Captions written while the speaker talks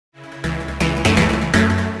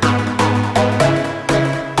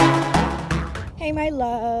Hi my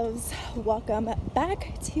loves, welcome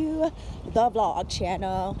back to the vlog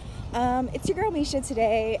channel. It's your girl Misha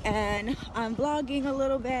today, and I'm vlogging a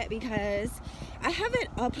little bit because I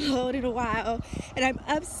haven't uploaded in a while and I'm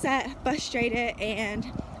upset, frustrated,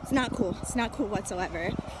 and it's not cool. It's not cool whatsoever.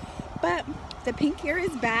 But the pink hair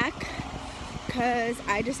is back because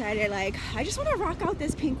I decided I just want to rock out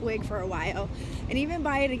this pink wig for a while and even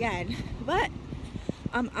buy it again. But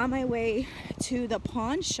I'm on my way to the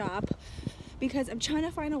pawn shop because I'm trying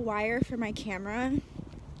to find a wire for my camera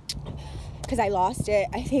because I lost it.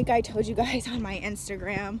 I think I told you guys on my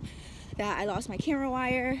Instagram that I lost my camera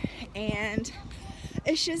wire, and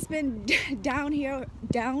it's just been downhill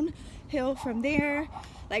from there.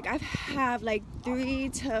 I have 3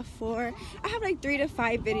 to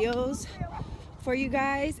 5 videos for you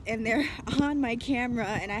guys, and they're on my camera,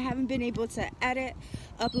 and I haven't been able to edit,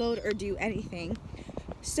 upload, or do anything.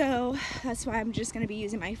 So that's why I'm just gonna be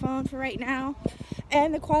using my phone for right now,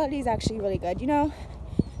 and the quality is actually really good. You know,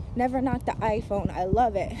 never knock the iPhone, I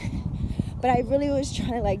love it, but I really was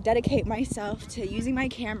trying to dedicate myself to using my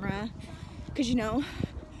camera because, you know,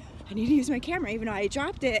 I need to use my camera even though I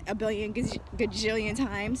dropped it a billion gajillion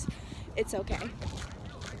times. It's okay,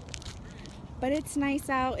 but it's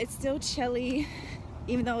nice out. It's still chilly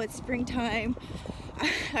even though it's springtime.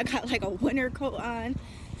 I got a winter coat on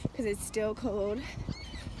because it's still cold.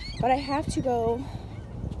 But I have to go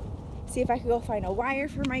see if I can go find a wire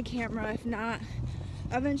for my camera. If not,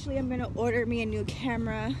 eventually I'm gonna order me a new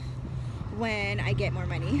camera when I get more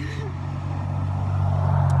money.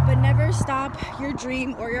 But never stop your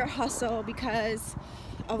dream or your hustle because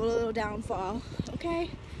of a little downfall,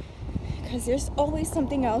 okay? Because there's always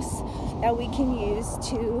something else that we can use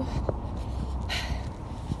to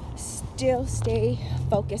still stay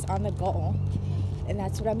focused on the goal. And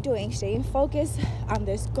that's what I'm doing, staying focused on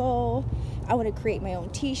this goal. I want to create my own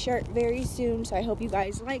t-shirt very soon, so I hope you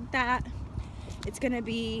guys like that. It's gonna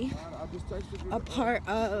be a part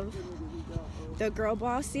of the Girl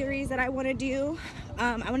Boss series that I want to do.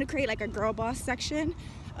 I want to create a Girl Boss section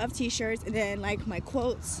of t-shirts, and then my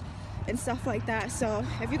quotes and stuff like that. So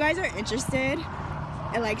if you guys are interested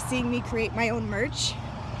in seeing me create my own merch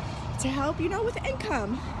to help, you know, with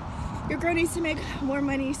income, your girl needs to make more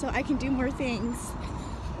money so I can do more things.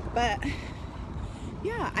 But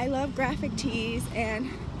yeah, I love graphic tees, and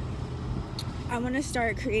I want to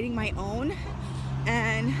start creating my own,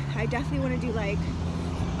 and I definitely want to do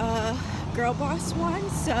a Girl Boss one.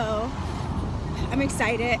 So I'm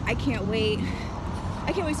excited. I can't wait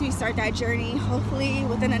to start that journey. Hopefully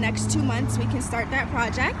within the next 2 months we can start that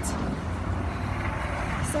project.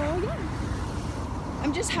 So yeah,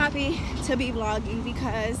 I'm just happy to be vlogging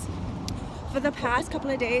because for the past couple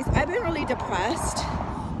of days I've been really depressed,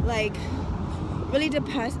 really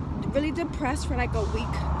depressed for a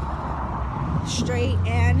week straight,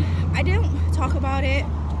 and I didn't talk about it.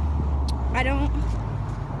 I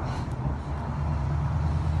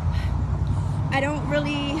don't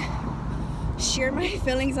really share my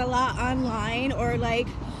feelings a lot online, or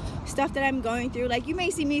stuff that I'm going through. You may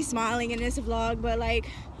see me smiling in this vlog, but like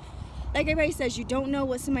everybody says, you don't know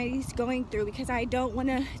what somebody's going through, because I don't want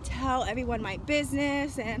to tell everyone my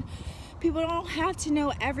business, and people don't have to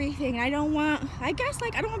know everything. I don't want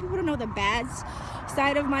people to know the bad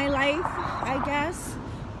side of my life, I guess,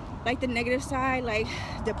 the negative side,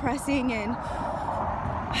 depressing. And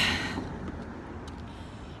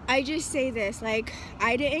I just say this, I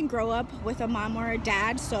didn't grow up with a mom or a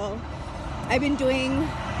dad, so I've been doing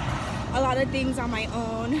a lot of things on my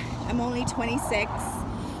own. I'm only 26.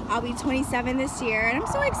 I'll be 27 this year, and I'm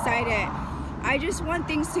so excited. I just want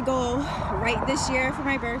things to go right this year for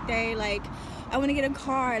my birthday. I want to get a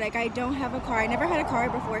car. I don't have a car. I never had a car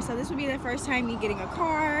before, so this would be the first time me getting a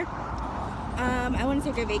car. I want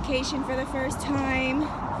to take a vacation for the first time.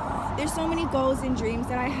 There's so many goals and dreams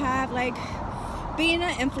that I have. Being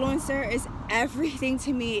an influencer is everything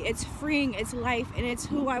to me. It's freeing, it's life, and it's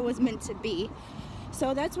who I was meant to be.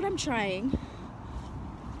 So that's what I'm trying.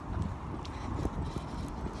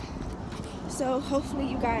 So hopefully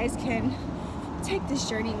you guys can take this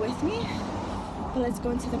journey with me. But let's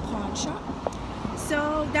go into the pawn shop.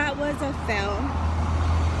 So that was a fail.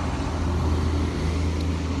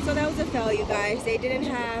 You guys. They didn't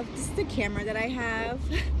have, this is the camera that I have.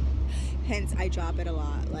 Hence I drop it a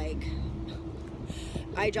lot.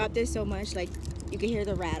 I dropped this so much, you can hear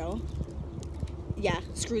the rattle. Yeah,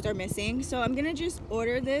 screws are missing. So I'm gonna just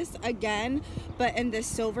order this again, but in the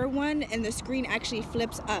silver one, and the screen actually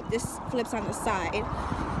flips up. This flips on the side,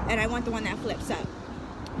 and I want the one that flips up.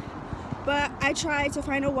 But I tried to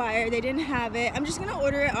find a wire, they didn't have it. I'm just gonna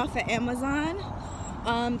order it off of Amazon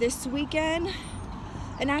this weekend,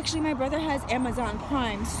 And actually my brother has Amazon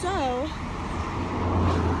Prime, so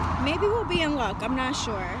maybe we'll be in luck. I'm not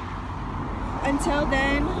sure. Until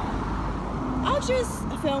then, I'll just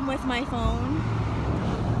film with my phone.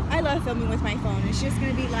 I love filming with my phone. It's just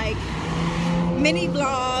gonna be like mini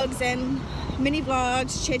vlogs,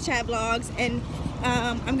 chit chat vlogs, and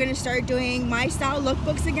I'm gonna start doing my style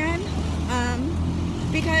lookbooks again,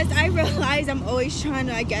 because I realize I'm always trying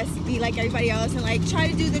to, I guess, be like everybody else and like try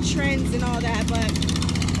to do the trends and all that, but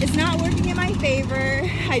it's not working in my favor.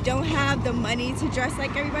 I don't have the money to dress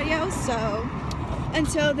like everybody else, so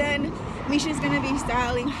until then, Misha's gonna be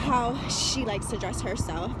styling how she likes to dress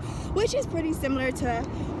herself, which is pretty similar to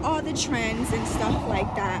all the trends and stuff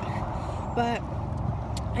like that. But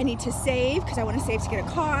I need to save, because I want to save to get a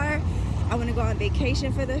car. I want to go on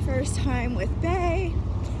vacation for the first time with Bae.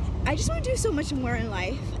 I just want to do so much more in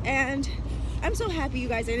life, and I'm so happy you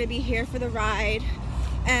guys are going to be here for the ride,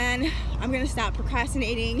 and I'm going to stop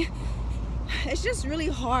procrastinating. It's just really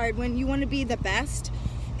hard when you want to be the best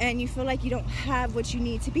and you feel like you don't have what you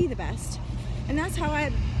need to be the best. And that's how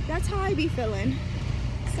I be feeling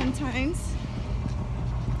sometimes.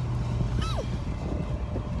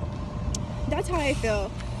 That's how I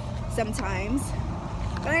feel sometimes.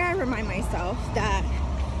 But I gotta remind myself that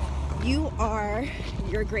you are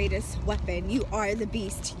your greatest weapon. You are the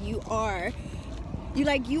beast. You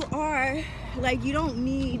don't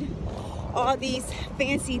need all these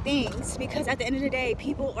fancy things, because at the end of the day,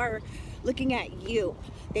 people are looking at you.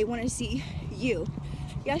 They want to see you.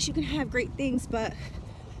 Yes, you can have great things, but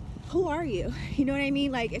who are you? You know what I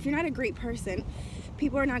mean? Like, if you're not a great person,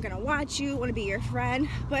 people are not gonna watch you, want to be your friend.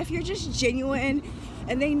 But if you're just genuine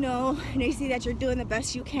and they know and they see that you're doing the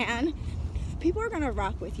best you can, people are gonna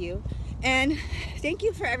rock with you. And thank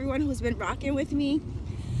you for everyone who's been rocking with me.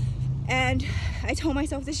 And I told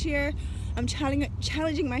myself this year, I'm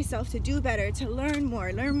challenging myself to do better, to learn more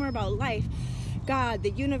about life, God,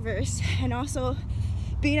 the universe, and also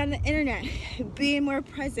being on the internet, being more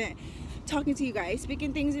present, talking to you guys,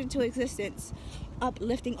 speaking things into existence,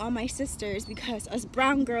 uplifting all my sisters, because us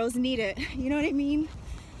brown girls need it. You know what I mean?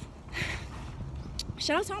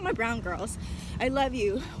 Shout out to all my brown girls. I love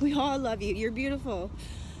you. We all love you. You're beautiful.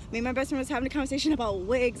 Me and my best friend was having a conversation about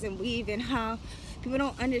wigs and weave and how people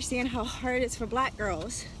don't understand how hard it is for black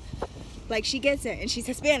girls. Like, she gets it, and she's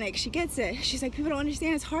Hispanic, she gets it. She's like, people don't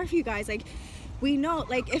understand, it's hard for you guys. Like, we know,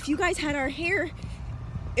 like, if you guys had our hair,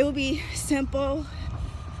 it would be simple,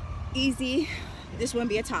 easy, this wouldn't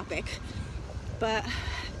be a topic. But,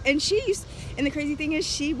 and the crazy thing is,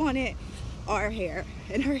 she wanted our hair,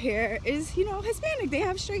 and her hair is, you know, Hispanic, they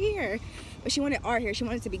have straight hair. But she wanted our hair, she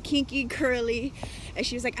wanted it to be kinky, curly, and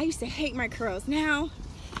she was like, I used to hate my curls, now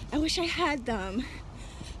I wish I had them.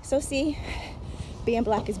 So see, being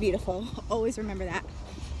black is beautiful. Always remember that.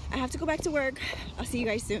 I have to go back to work. I'll see you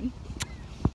guys soon.